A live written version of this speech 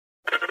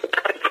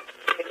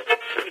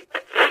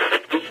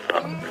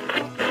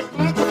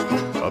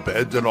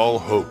Abandon all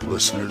hope,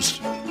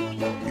 listeners.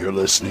 You're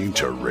listening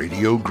to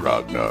Radio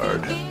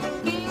Grognard,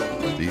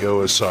 the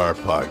OSR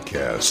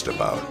podcast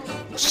about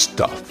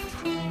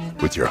stuff,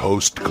 with your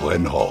host,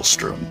 Glenn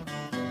Hallstrom.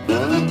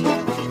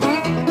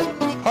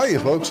 Hiya,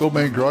 folks. Old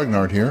Man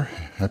Grognard here.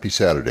 Happy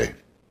Saturday.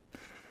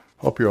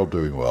 Hope you're all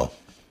doing well.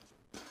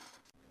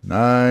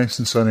 Nice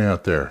and sunny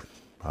out there.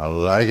 I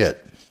like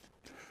it.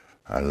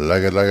 I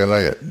like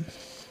it.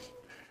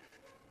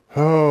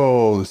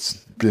 Oh, it's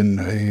been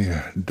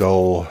a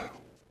dull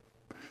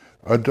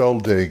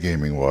day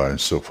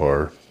gaming-wise so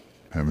far.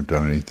 Haven't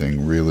done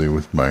anything really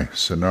with my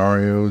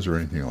scenarios or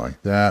anything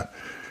like that.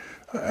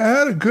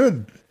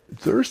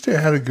 Thursday I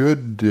had a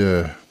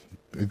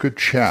good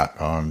chat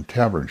on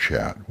Tavern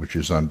Chat, which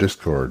is on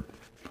Discord.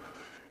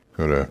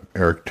 Go to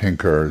Eric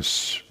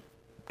Tenkar's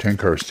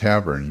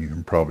Tavern. You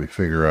can probably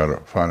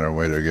find a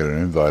way to get an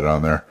invite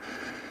on there.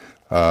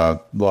 A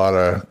lot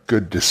of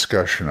good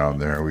discussion on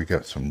there. We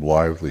got some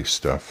lively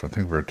stuff. I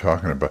think we were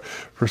talking about,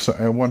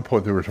 at one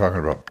point they were talking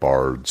about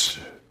bards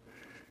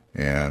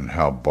and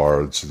how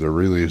there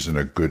really isn't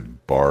a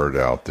good bard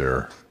out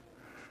there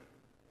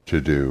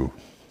to do.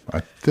 I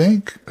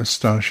think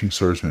Astonishing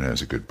Swordsman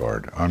has a good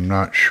bard. I'm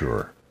not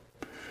sure.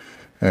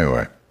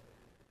 Anyway,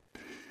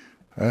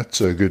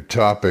 that's a good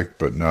topic,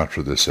 but not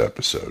for this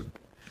episode.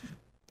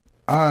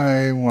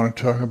 I want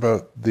to talk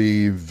about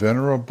the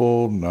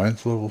venerable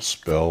 9th level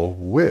spell,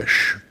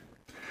 Wish.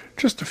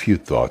 Just a few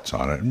thoughts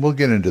on it, and we'll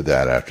get into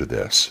that after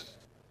this.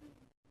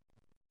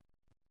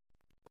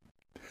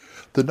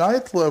 The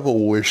 9th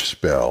level Wish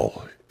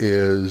spell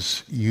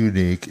is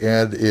unique,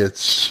 and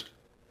its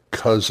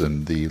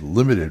cousin, the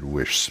limited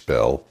Wish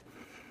spell,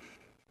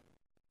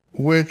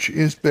 which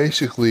is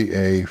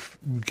basically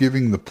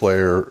giving the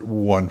player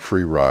one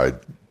free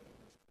ride.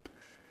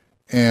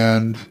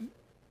 And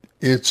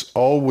it's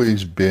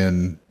always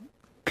been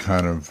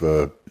kind of,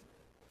 I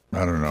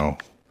don't know,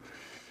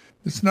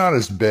 it's not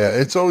as bad.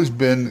 It's always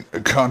been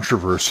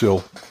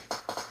controversial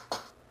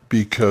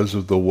because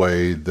of the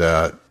way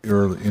that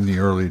in the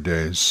early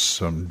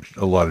days,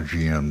 a lot of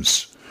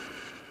GMs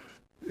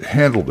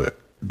handled it,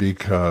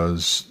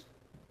 because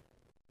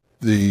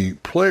the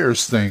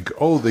players think,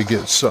 they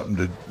get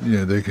something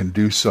they can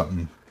do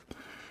something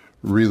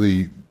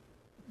really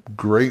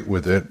great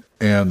with it.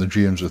 And the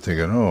GMs are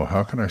thinking,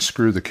 how can I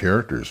screw the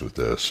characters with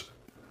this?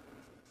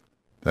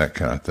 That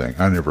kind of thing.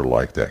 I never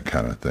liked that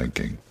kind of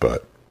thinking,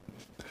 but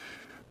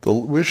the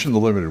Wish and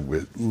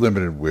the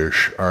limited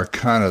Wish are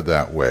kind of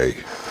that way.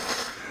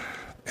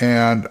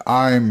 And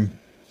I'm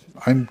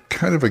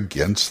kind of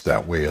against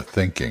that way of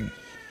thinking,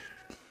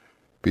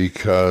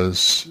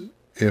 because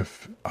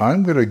if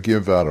I'm going to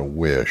give out a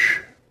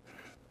wish,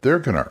 they're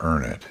going to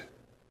earn it.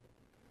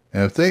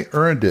 And if they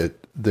earned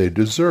it, they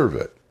deserve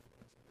it.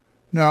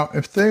 Now,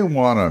 if they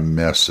want to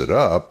mess it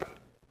up,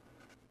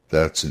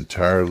 that's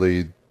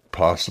entirely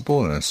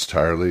possible, and it's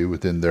entirely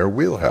within their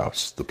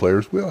wheelhouse, the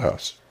player's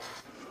wheelhouse.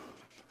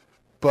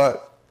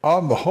 But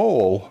on the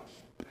whole,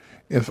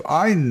 if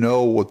I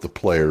know what the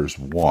players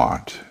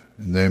want,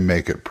 and they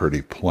make it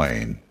pretty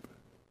plain,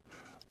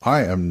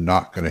 I am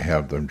not going to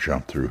have them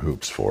jump through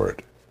hoops for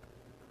it.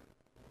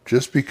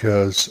 Just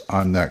because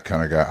I'm that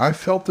kind of guy. I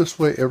felt this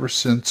way ever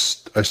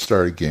since I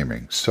started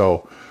gaming.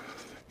 So,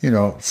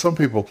 some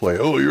people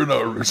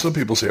some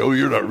people say,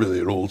 you're not really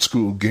an old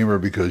school gamer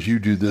because you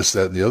do this,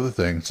 that, and the other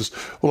thing. It's just,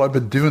 I've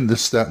been doing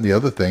this, that, and the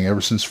other thing ever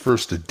since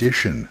first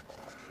edition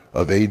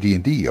of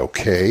AD&D,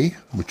 okay?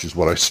 Which is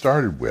what I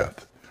started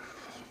with.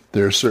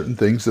 There are certain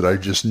things that I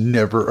just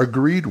never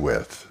agreed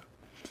with.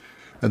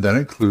 And that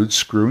includes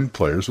screwing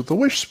players with the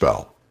Wish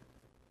spell.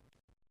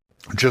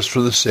 Just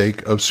for the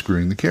sake of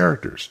screwing the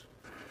characters.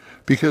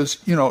 Because,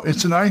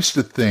 it's nice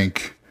to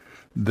think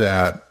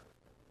that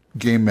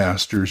game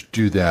masters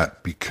do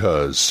that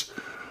because,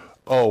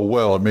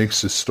 it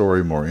makes the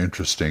story more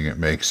interesting. It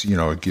makes,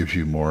 it gives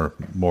you more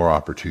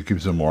opportunity,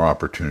 gives them more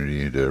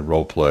opportunity to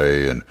role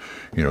play and,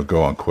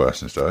 go on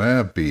quests and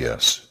stuff.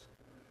 BS.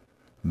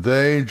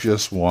 They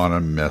just want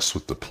to mess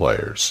with the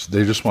players.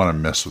 They just want to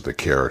mess with the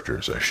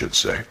characters, I should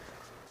say.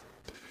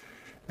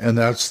 And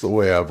that's the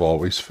way I've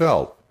always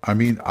felt. I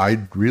mean,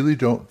 I really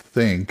don't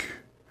think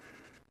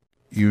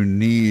you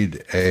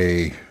need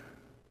a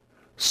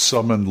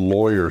summon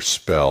lawyer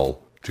spell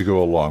to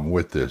go along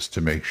with this to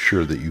make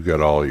sure that you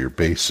got all your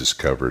bases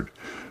covered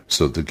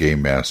so the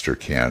game master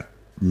can't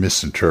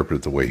misinterpret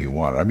it the way he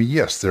wants. I mean,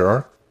 yes, there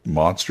are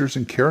monsters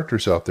and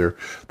characters out there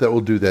that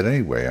will do that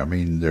anyway. I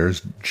mean,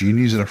 there's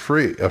genies and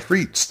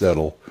afrits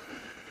that'll,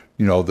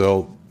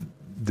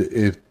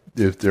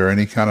 if they're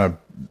any kind of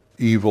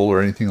evil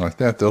or anything like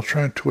that, they'll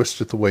try and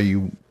twist it the way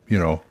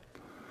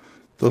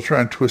they'll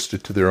try and twist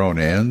it to their own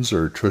ends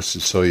or twist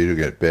it so you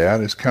get bad.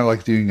 It's kind of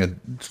like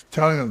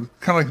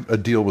like a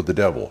deal with the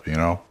devil,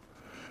 the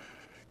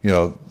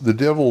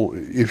devil,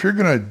 if you're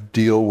going to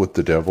deal with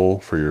the devil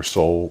for your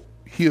soul,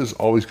 he is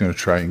always going to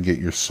try and get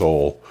your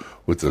soul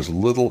with as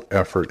little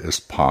effort as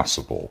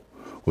possible,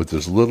 with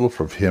as little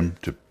from him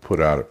to put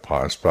out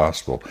as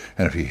possible.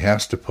 And if he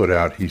has to put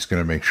out, he's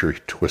going to make sure he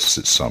twists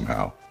it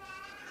somehow.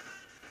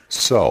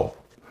 So,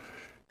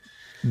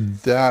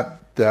 that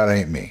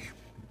ain't me.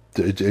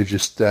 It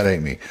just that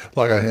ain't me.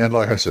 Like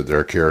I said, there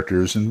are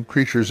characters and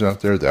creatures out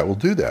there that will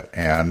do that,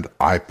 and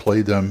I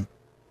play them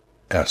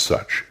as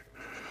such.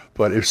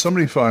 But if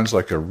somebody finds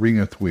like a Ring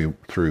of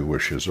Three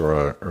Wishes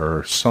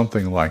or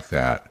something like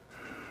that,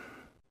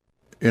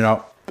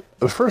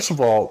 first of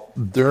all,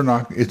 they're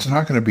not. It's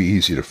not going to be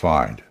easy to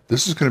find.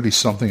 This is going to be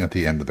something at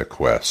the end of the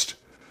quest.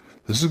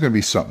 This is going to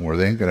be something where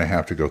they ain't going to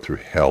have to go through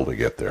hell to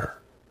get there.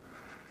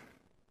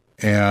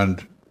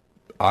 And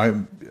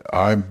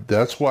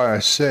that's why I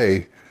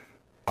say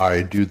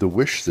I do the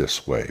wish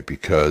this way,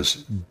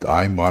 because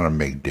I want to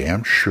make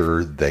damn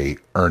sure they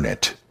earn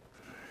it.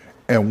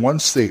 And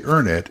once they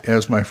earn it,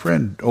 as my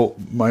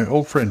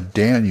old friend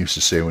Dan used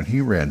to say when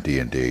he ran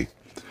D&D,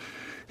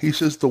 he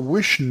says the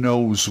wish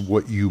knows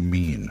what you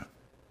mean.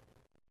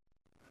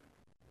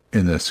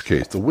 In this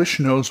case, the wish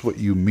knows what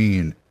you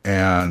mean,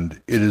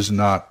 and it is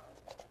not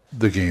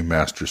the game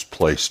master's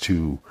place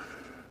to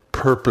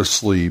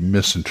purposely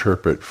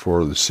misinterpret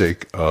for the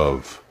sake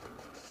of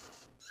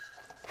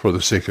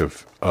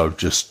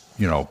just,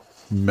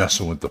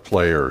 messing with the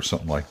player or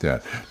something like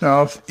that.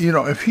 Now,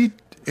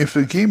 if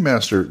the game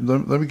master,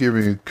 let me give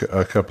you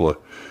a couple of,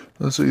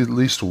 let's say at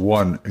least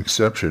one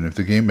exception. If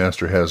the game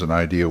master has an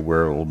idea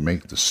where it will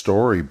make the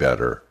story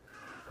better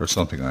or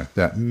something like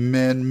that,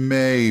 then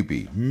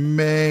maybe,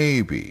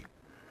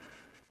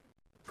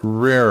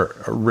 rare,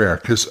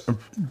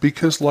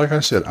 because like I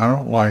said, I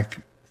don't like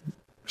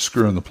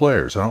screwing the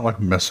players. I don't like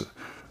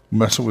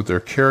messing with their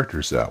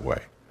characters that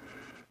way.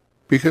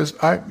 Because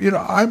I've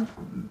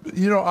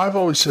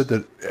always said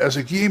that as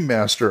a game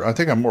master, I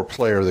think I'm more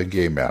player than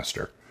game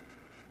master,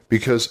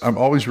 because I'm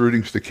always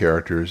rooting for the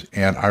characters,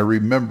 and I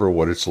remember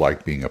what it's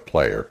like being a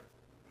player,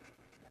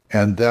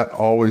 and that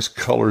always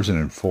colors and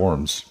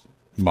informs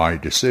my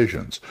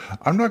decisions.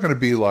 I'm not going to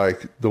be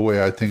like the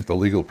way I think the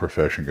legal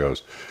profession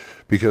goes,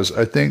 because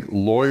I think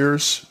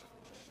lawyers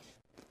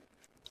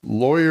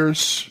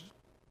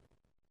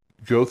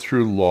go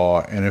through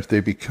law, and if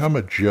they become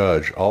a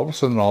judge, all of a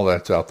sudden all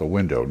that's out the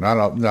window. Not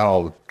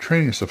all the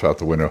training stuff out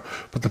the window.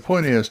 But the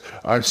point is,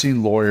 I've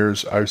seen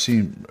lawyers. I've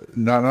seen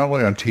not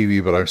only on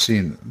TV, but I've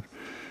seen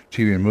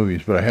TV and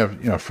movies. But I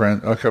have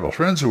a couple of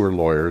friends who are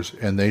lawyers,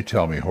 and they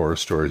tell me horror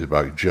stories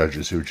about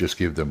judges who just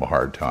give them a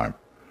hard time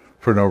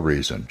for no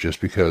reason,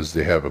 just because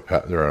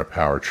they're on a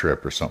power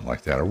trip or something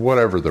like that, or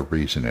whatever the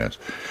reason is,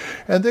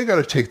 and they got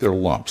to take their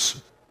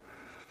lumps.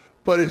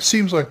 But it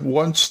seems like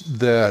once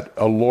that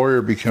a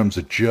lawyer becomes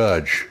a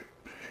judge,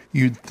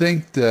 you'd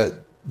think that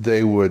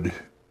they would,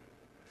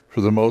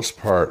 for the most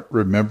part,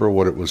 remember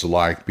what it was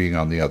like being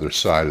on the other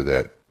side of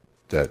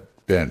that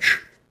bench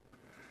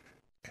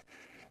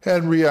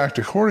and react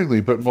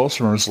accordingly. But most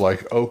of them is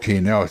like, okay,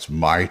 now it's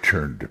my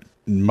turn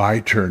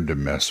to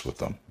mess with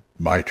them,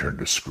 my turn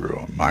to screw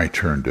them, my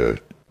turn to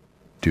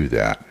do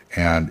that.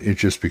 And it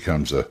just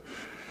becomes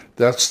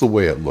that's the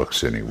way it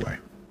looks anyway.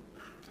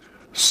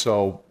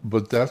 So,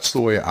 but that's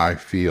the way I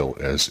feel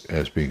as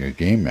being a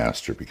game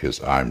master,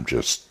 because I'm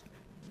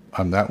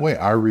that way.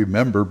 I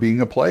remember being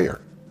a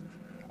player.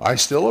 I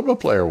still am a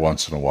player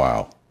once in a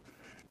while.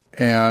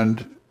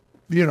 And,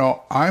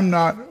 I'm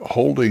not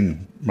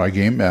holding my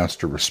game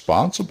master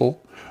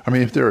responsible. I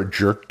mean, if they're a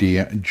jerk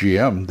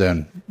GM,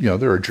 then,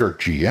 they're a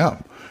jerk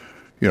GM.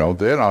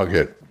 Then I'll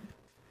get,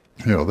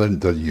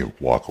 then you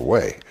walk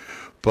away.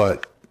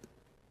 But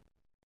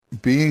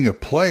being a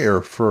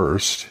player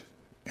first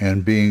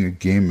and being a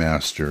game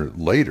master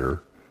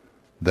later,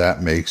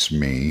 that makes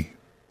me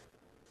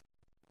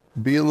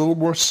be a little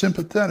more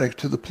sympathetic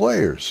to the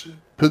players,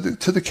 to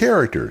the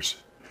characters.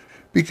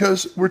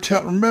 Because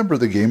remember,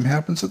 the game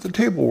happens at the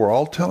table. We're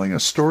all telling a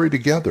story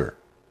together.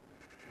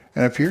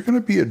 And if you're going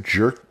to be a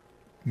jerk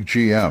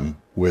GM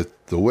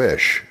with the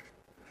wish,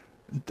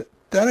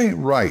 that ain't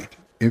right.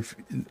 If,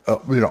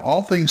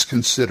 all things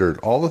considered,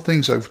 all the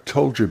things I've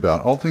told you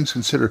about, all things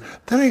considered,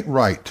 that ain't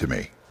right to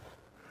me.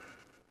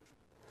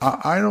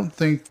 I don't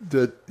think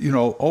that,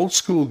 old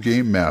school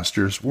game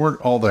masters weren't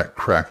all that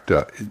cracked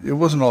up. It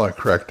wasn't all that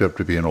cracked up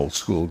to be an old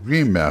school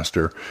game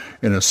master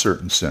in a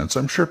certain sense.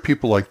 I'm sure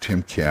people like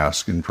Tim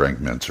Kask and Frank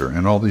Mincer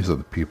and all these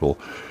other people,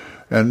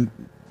 and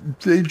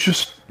they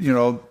just,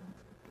 and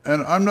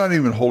I'm not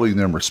even holding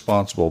them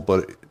responsible,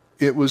 but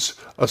it was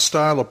a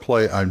style of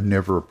play I've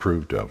never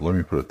approved of. Let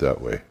me put it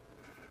that way.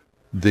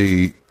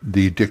 The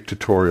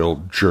dictatorial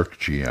jerk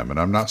GM. And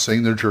I'm not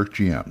saying they're jerk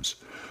GMs.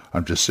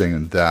 I'm just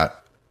saying that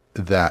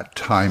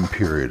time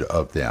period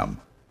of them,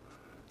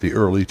 the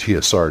early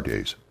TSR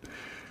days.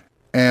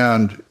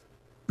 And,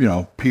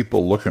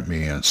 people look at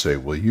me and say,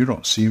 well, you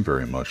don't seem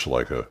very much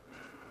like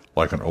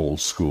an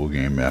old school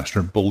game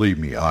master. Believe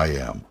me, I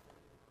am.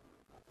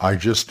 I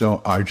just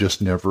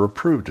never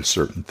approved of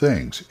certain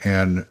things.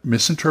 And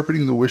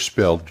misinterpreting the wish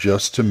spell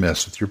just to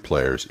mess with your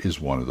players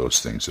is one of those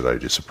things that I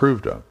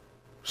disapproved of.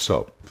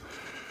 So,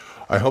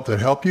 I hope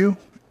that helped you.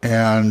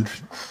 And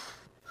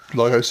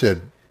like I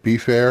said, be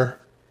fair,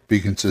 be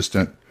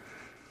consistent,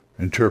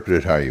 interpret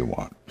it how you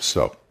want.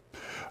 So,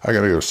 I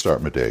got to go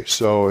start my day.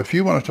 So if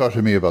you want to talk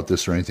to me about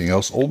this or anything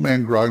else,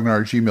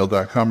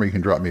 oldmangrognar@gmail.com, or you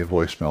can drop me a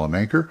voicemail on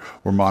Anchor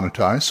or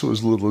monetize. So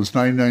as little as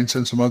 99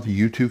 cents a month,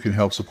 you too can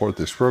help support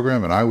this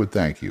program, and I would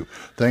thank you.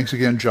 Thanks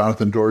again,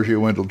 Jonathan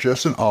Dorgia, Wendell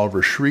Jessen,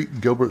 Oliver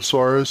Shriek, Gilbert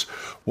Suarez,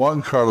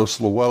 Juan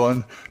Carlos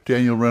Llewellyn,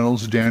 Daniel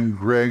Reynolds, Dan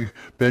Gregg,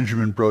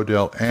 Benjamin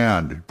Brodell,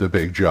 and the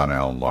big John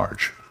Allen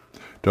Large.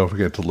 Don't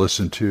forget to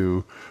listen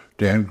to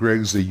Dan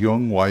Gregg's The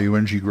Jung,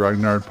 Y-U-N-G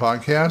Grognard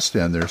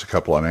podcast, and there's a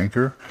couple on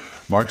Anchor.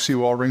 Mark C.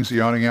 Walring's The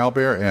Yawning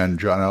Owlbear, and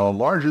John Allen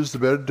Large's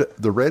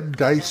The Red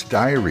Dice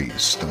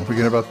Diaries. Don't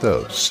forget about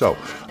those. So,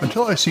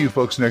 until I see you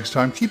folks next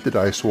time, keep the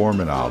dice warm,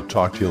 and I'll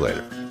talk to you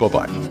later.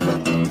 Bye-bye.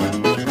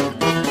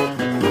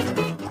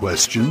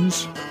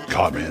 Questions?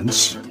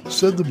 Comments?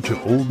 Send them to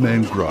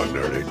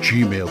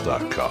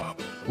oldmangrognard@gmail.com.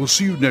 We'll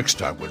see you next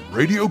time when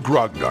Radio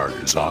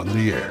Grognard is on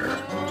the air.